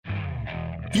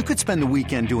You could spend the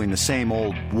weekend doing the same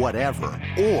old whatever,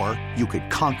 or you could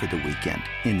conquer the weekend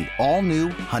in the all-new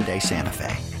Hyundai Santa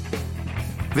Fe.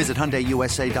 Visit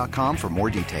HyundaiUSA.com for more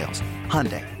details.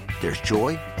 Hyundai, there's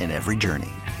joy in every journey.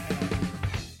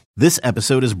 This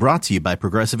episode is brought to you by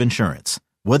Progressive Insurance.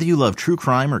 Whether you love true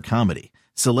crime or comedy,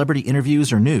 celebrity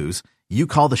interviews or news, you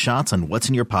call the shots on what's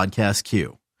in your podcast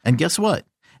queue. And guess what?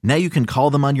 Now you can call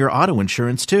them on your auto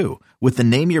insurance too with the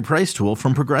Name Your Price tool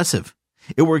from Progressive.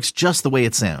 It works just the way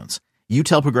it sounds. You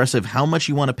tell Progressive how much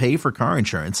you want to pay for car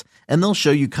insurance, and they'll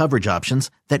show you coverage options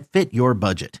that fit your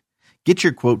budget. Get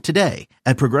your quote today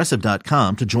at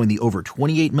Progressive.com to join the over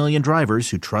 28 million drivers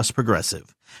who trust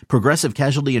Progressive. Progressive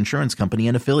Casualty Insurance Company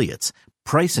and Affiliates.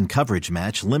 Price and coverage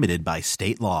match limited by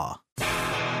state law.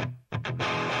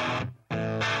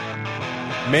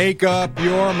 Make up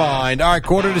your mind. All right,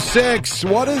 5:45.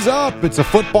 What is up? It's a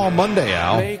football Monday,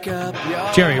 Al.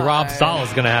 Jerry Rob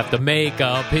Saleh's going to have to make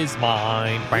up his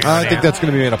mind. I think that's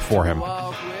going to be made up for him.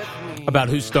 About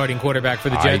who's starting quarterback for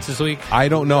the Jets this week? I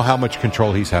don't know how much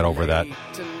control he's had over that.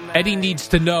 Eddie needs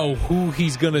to know who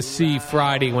he's going to see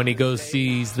Friday when he goes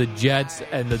sees the Jets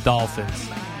and the Dolphins.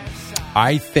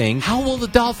 I think. How will the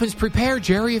Dolphins prepare,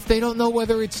 Jerry, if they don't know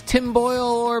whether it's Tim Boyle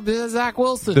or Zach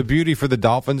Wilson? The beauty for the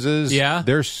Dolphins is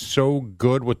they're so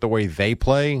good with the way they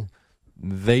play.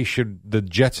 The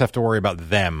Jets have to worry about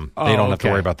them. They don't have to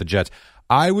worry about the Jets.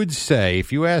 I would say,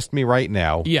 if you asked me right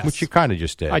now, which you kind of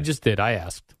just did. I just did. I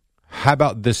asked. How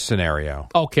about this scenario?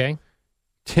 Okay.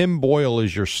 Tim Boyle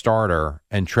is your starter,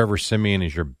 and Trevor Siemian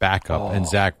is your backup, and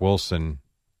Zach Wilson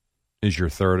is your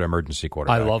third emergency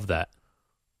quarterback. I love that.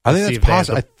 I think that's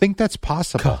possible. I think that's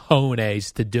possible.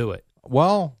 Cojones to do it.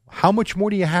 Well, how much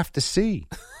more do you have to see?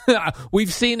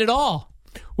 We've seen it all.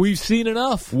 We've seen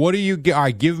enough. What do you get? All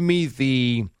right, give me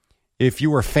the. If you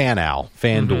were FanDuel,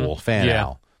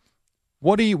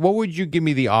 what would you give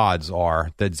me the odds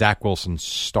are that Zach Wilson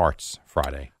starts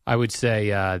Friday? I would say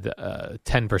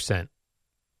 10%.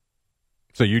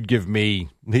 So you'd give me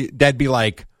that'd be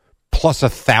like plus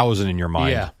 1,000 in your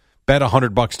mind. Yeah. Bet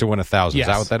 $100 to win 1,000. Yes.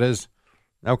 Is that what that is?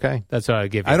 Okay. That's what I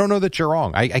give you. I don't know that you're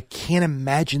wrong. I can't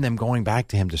imagine them going back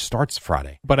to him to start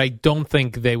Friday. But I don't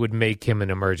think they would make him an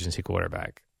emergency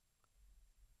quarterback.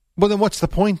 Well, then what's the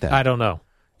point then? I don't know.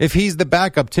 If he's the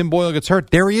backup, Tim Boyle gets hurt,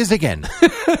 there he is again.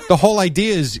 The whole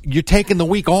idea is you're taking the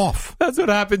week off. That's what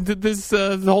happened to this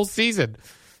the whole season.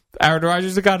 Aaron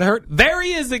Rodgers got hurt. There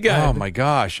he is again. Oh, my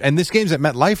gosh. And this game's at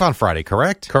MetLife on Friday,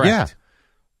 correct? Correct.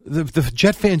 Yeah. The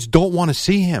Jet fans don't want to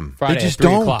see him. Friday they just at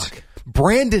 3 don't. o'clock.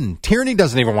 Brandon Tierney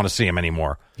doesn't even want to see him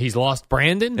anymore. He's lost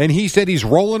Brandon? And he said he's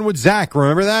rolling with Zach.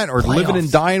 Remember that? Or Playoffs. living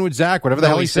and dying with Zach, whatever the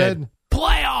hell he said.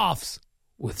 Playoffs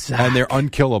with Zach. And they're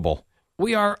unkillable.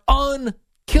 We are unkillable.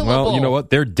 Well, you know what?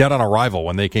 They're dead on arrival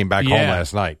when they came back home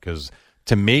last night. Because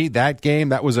to me,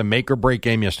 that was a make-or-break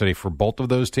game yesterday for both of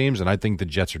those teams, and I think the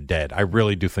Jets are dead. I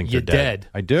really do think they're dead.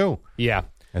 I do. Yeah.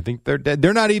 I think they're dead.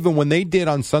 They're not even when they did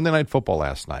on Sunday Night Football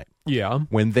last night. Yeah.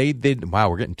 When they did, wow,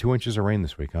 we're getting 2 inches of rain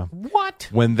this week, huh? What?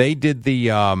 When they did the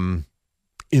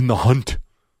in the hunt,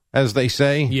 as they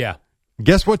say. Yeah.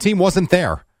 Guess what team wasn't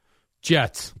there?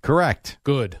 Jets. Correct.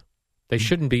 Good. They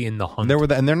shouldn't be in the hunt.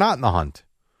 And they're not in the hunt.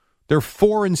 They're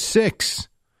 4-6.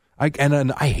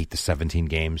 I hate the 17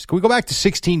 games. Can we go back to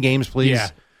 16 games, please? Yeah.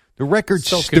 The record's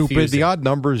so stupid. Confusing. The odd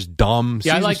number's dumb.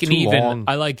 Yeah, I like an even. Long.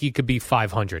 I like you could be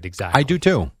 500 exactly. I do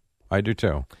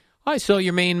too. I saw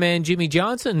your main man Jimmy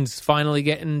Johnson's finally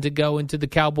getting to go into the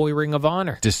Cowboy Ring of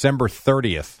Honor. December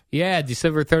 30th. Yeah,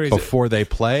 December 30th. Before they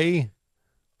play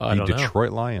the Detroit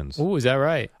Detroit Lions. Oh, is that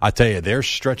right? I tell you, their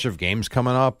stretch of games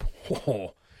coming up,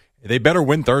 they better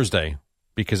win Thursday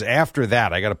because after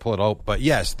that, I got to pull it out. But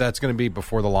yes, that's going to be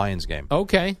before the Lions game.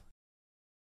 Okay.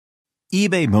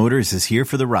 eBay Motors is here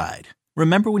for the ride.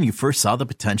 Remember when you first saw the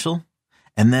potential?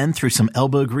 And then through some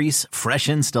elbow grease, fresh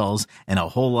installs, and a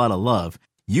whole lot of love,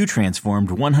 you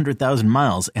transformed 100,000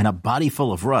 miles and a body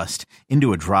full of rust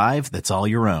into a drive that's all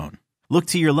your own. Look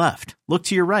to your left. Look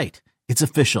to your right. It's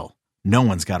official. No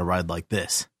one's got a ride like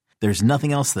this. There's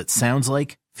nothing else that sounds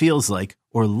like, feels like,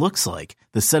 or looks like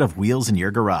the set of wheels in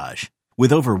your garage.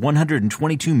 With over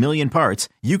 122 million parts,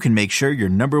 you can make sure your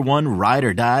number one ride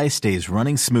or die stays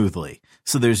running smoothly.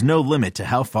 So there's no limit to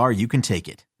how far you can take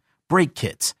it. Brake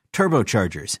kits,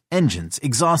 turbochargers, engines,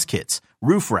 exhaust kits,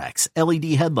 roof racks, LED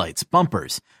headlights,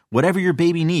 bumpers, whatever your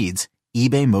baby needs,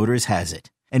 eBay Motors has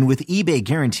it. And with eBay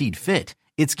Guaranteed Fit,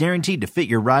 it's guaranteed to fit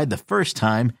your ride the first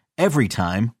time, every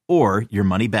time, or your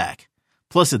money back.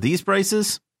 Plus, at these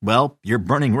prices, well, you're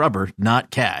burning rubber,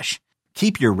 not cash.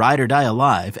 Keep your ride or die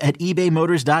alive at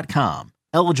ebaymotors.com.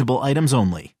 Eligible items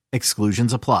only.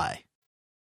 Exclusions apply.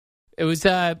 It was,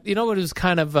 you know what, it was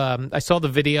kind of, I saw the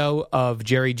video of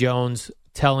Jerry Jones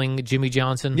telling Jimmy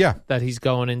Johnson that he's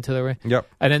going into the ring. Yep.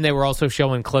 And then they were also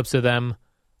showing clips of them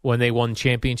when they won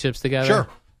championships together. Sure.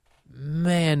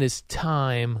 Man, is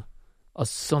time a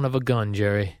son of a gun,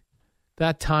 Jerry.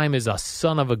 That time is a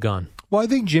son of a gun. Well, I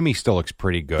think Jimmy still looks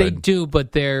pretty good. They do,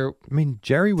 but they're... I mean,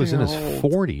 Jerry was in his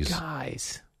 40s.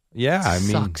 Guys. Yeah, I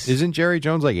mean, isn't Jerry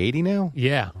Jones like 80 now?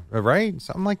 Yeah. Right?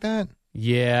 Something like that?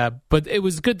 Yeah, but it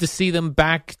was good to see them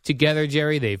back together,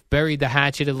 Jerry. They've buried the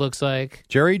hatchet, it looks like.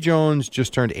 Jerry Jones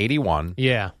just turned 81.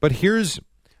 Yeah. But here's...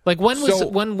 Like, when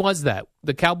was that?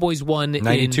 The Cowboys won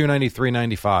 92, 93,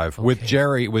 95.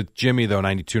 Okay. With Jimmy, though,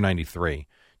 92, 93.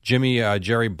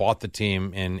 Jerry bought the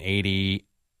team in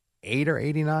 88 or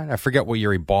 89. I forget what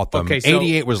year he bought them. Okay, so,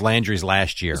 88 was Landry's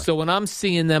last year. So when I'm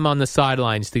seeing them on the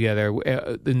sidelines together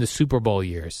in the Super Bowl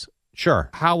years... Sure.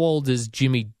 How old is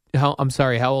how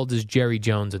old is Jerry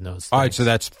Jones in those things? All right, so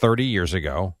that's 30 years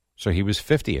ago. So he was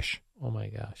 50-ish. Oh, my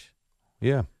gosh.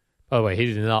 Yeah. By the way,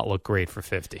 he did not look great for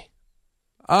 50.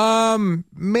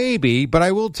 Maybe, but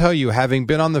I will tell you, having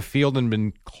been on the field and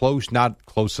been not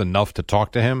close enough to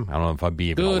talk to him, I don't know if I'd be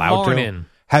even allowed to.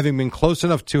 Having been close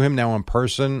enough to him now in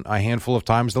person a handful of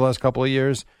times the last couple of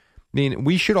years, I mean,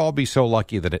 we should all be so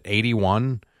lucky that at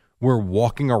 81, we're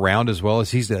walking around as well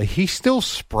as he's still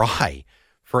spry.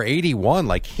 For 81,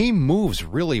 like, he moves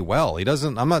really well.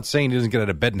 I'm not saying he doesn't get out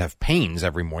of bed and have pains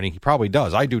every morning. He probably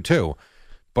does. I do too.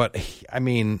 But, he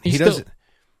doesn't.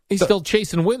 He's still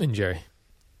chasing women, Jerry.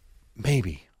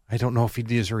 Maybe. I don't know if he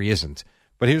is or he isn't.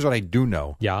 But here's what I do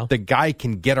know. Yeah. The guy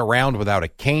can get around without a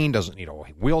cane, doesn't need a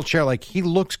wheelchair. Like,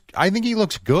 I think he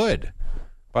looks good.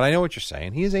 But I know what you're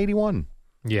saying. He is 81.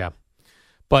 Yeah.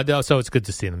 But so it's good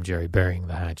to see them, Jerry, burying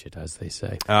the hatchet, as they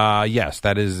say. Yes,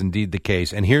 that is indeed the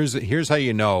case. And here's how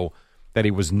you know that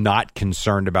he was not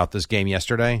concerned about this game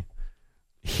yesterday.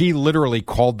 He literally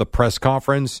called the press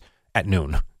conference at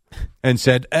noon and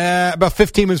said, about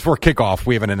 15 minutes before kickoff,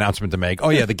 we have an announcement to make. Oh,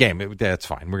 yeah, the game. That's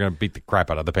fine. We're going to beat the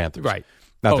crap out of the Panthers. Right.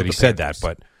 Not that he said that,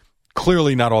 but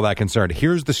clearly not all that concerned.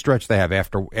 Here's the stretch they have.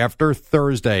 After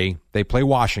Thursday, they play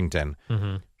Washington.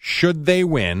 Mm-hmm. Should they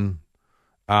win...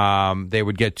 they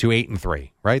would get to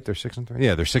 8-3, right? They're 6-3.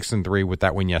 Yeah, they're 6-3 with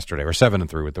that win yesterday, or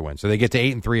 7-3 with the win. So they get to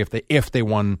 8-3 if they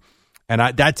won. And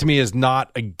that to me is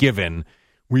not a given.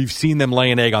 We've seen them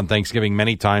lay an egg on Thanksgiving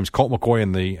many times. Colt McCoy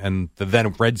and the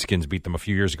then Redskins beat them a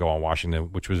few years ago on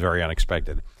Washington, which was very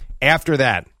unexpected. After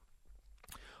that,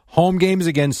 home games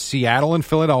against Seattle and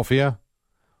Philadelphia,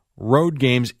 road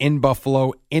games in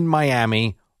Buffalo, in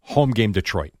Miami, home game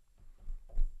Detroit.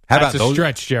 That's a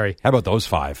stretch, Jerry. How about those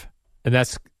 5? And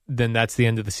that's the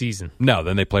end of the season. No,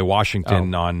 then they play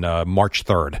Washington on March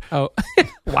 3rd. Oh,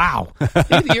 wow.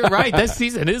 You're right. That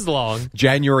season is long.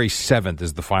 January 7th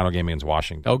is the final game against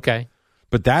Washington. Okay.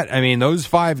 But those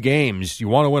 5 games, you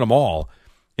want to win them all.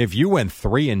 If you went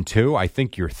 3-2, I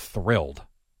think you're thrilled.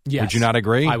 Yes. Would you not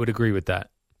agree? I would agree with that.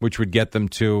 Which would get them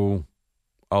to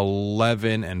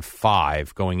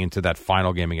 11-5 going into that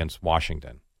final game against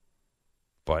Washington.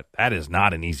 But that is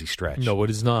not an easy stretch. No,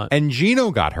 it is not. And Geno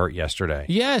got hurt yesterday.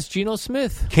 Yes, Geno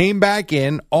Smith. Came back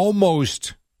in,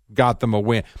 almost got them a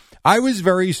win. I was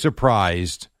very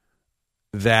surprised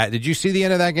did you see the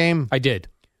end of that game? I did.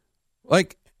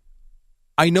 Like,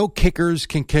 I know kickers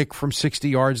can kick from 60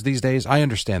 yards these days. I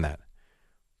understand that.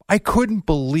 I couldn't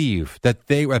believe that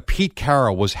Pete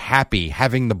Carroll was happy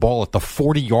having the ball at the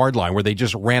 40-yard line where they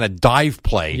just ran a dive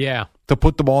play to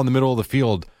put the ball in the middle of the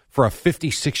field for a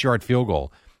 56-yard field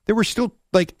goal. There were still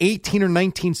like 18 or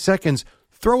 19 seconds.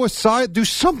 Throw aside, do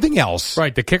something else.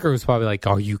 Right, the kicker was probably like,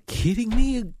 are you kidding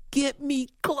me? Get me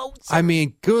closer. I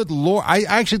mean, good Lord. I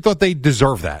actually thought they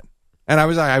deserved that. And I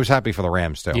was happy for the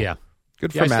Rams, too. Yeah.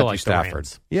 Good for Matthew Stafford.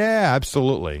 Yeah,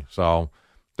 absolutely. So,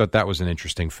 thought that was an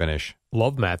interesting finish.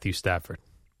 Love Matthew Stafford.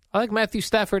 I like Matthew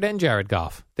Stafford and Jared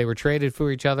Goff. They were traded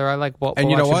for each other. I like watching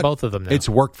both of them now. It's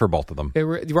worked for both of them.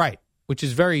 Right. Which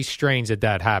is very strange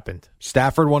that happened.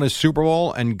 Stafford won his Super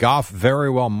Bowl, and Goff very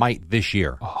well might this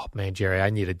year. Oh, man, Jerry, I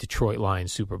need a Detroit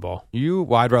Lions Super Bowl.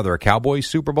 I'd rather a Cowboys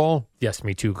Super Bowl. Yes,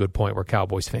 me too. Good point. We're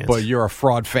Cowboys fans. But you're a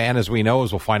fraud fan, as we know,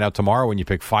 as we'll find out tomorrow when you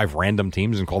pick 5 random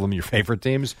teams and call them your favorite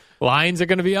teams. Lions are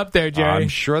going to be up there, Jerry. I'm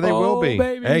sure they will be.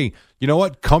 Baby. Hey, you know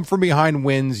what? Come from behind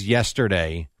wins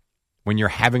yesterday when you're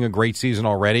having a great season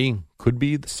already could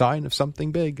be the sign of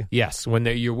something big. Yes, when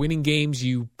you're winning games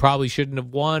you probably shouldn't have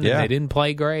won and they didn't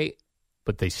play great,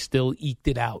 but they still eked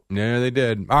it out. Yeah, they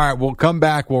did. All right, we'll come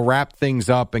back. We'll wrap things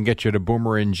up and get you to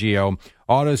Boomer and Geo.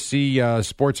 Odyssey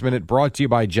Sports Minute brought to you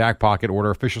by Jackpocket. Order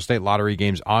official state lottery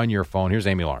games on your phone. Here's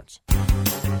Amy Lawrence.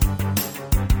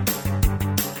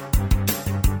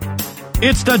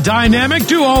 It's the dynamic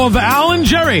duo of Al and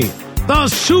Jerry, the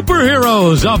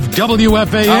superheroes of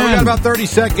WFAN. We got about 30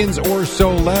 seconds or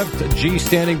so left. G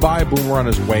standing by. Boomer on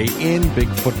his way in. Big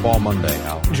Football Monday,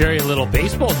 Al. Jerry, a little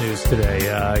baseball news today.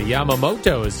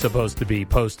 Yamamoto is supposed to be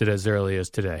posted as early as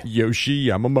today. Yoshi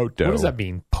Yamamoto. What does that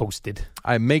mean, posted?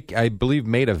 I believe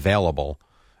made available.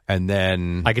 And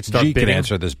then I could start G bidding. can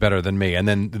answer this better than me. And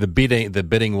then the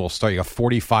bidding will start. You have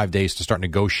 45 days to start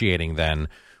negotiating then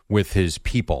with his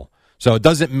people. So it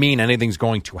doesn't mean anything's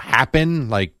going to happen.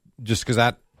 Like, just because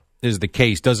that is the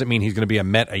case doesn't mean he's going to be a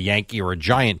Met, a Yankee, or a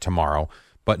Giant tomorrow.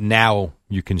 But now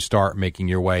you can start making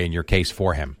your way in your case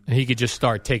for him. And he could just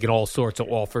start taking all sorts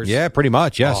of offers. Yeah, pretty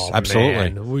much. Yes, absolutely.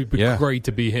 Man. It would be great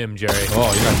to be him, Jerry.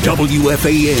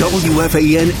 WFAN,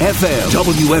 WFAN FM,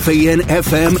 WFAN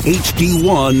FM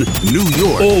HD1, New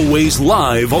York. Always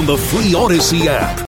live on the free Odyssey app.